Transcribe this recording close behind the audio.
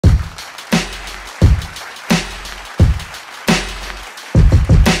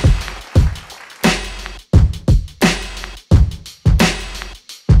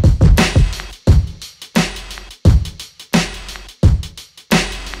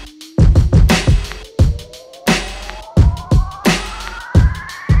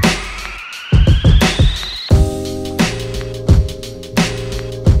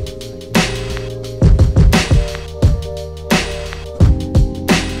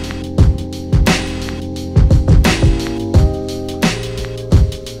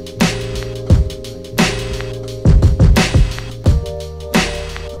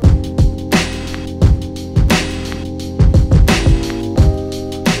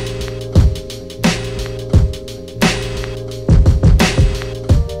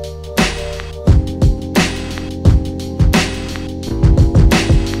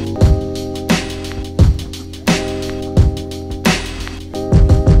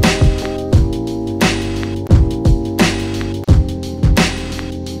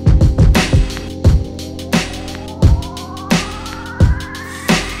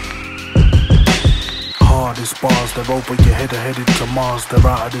over your head, headed to Mars. They're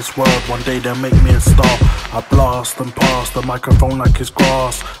out of this world, one day they'll make me a star. I blast and pass the microphone like it's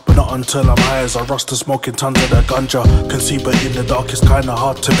grass, but not until I'm high as I rust to smoking tons of that ganja. Can see but in the dark it's kinda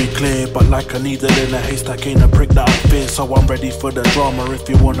hard to be clear, but like a needle in a haystack ain't a prick that I fear. So I'm ready for the drama if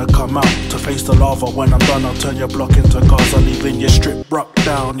you wanna come out to face the lava. When I'm done I'll turn your block into Gaza, leaving your strip rock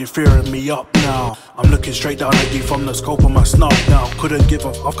down. You're fearing me up now. I'm looking straight down at you from the scope of my snout now. Couldn't give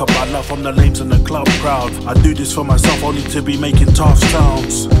a fuck about love from the lames in the club crowd. I do this for myself only to be making tough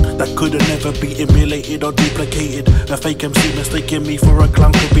sounds that couldn't ever be emulated or duplicated. A fake MC mistaking me for a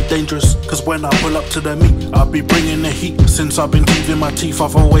clown could be dangerous, cause when I pull up to the meet I'll be bringing the heat. Since I've been teething my teeth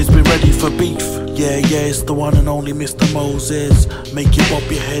I've always been ready for beef. Yeah, it's the one and only Mr. Moses. Make you bob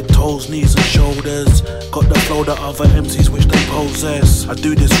your head, toes, knees and shoulders. Got the flow that other MCs wish they possess. I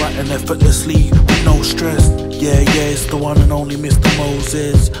do this right and effortlessly with no stress. Yeah, it's the one and only Mr.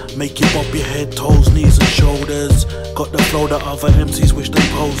 Moses. Make you bob your head, toes, knees and shoulders. Got the flow that other MCs wish they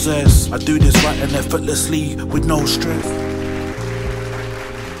possess. I do this right and effortlessly with no stress.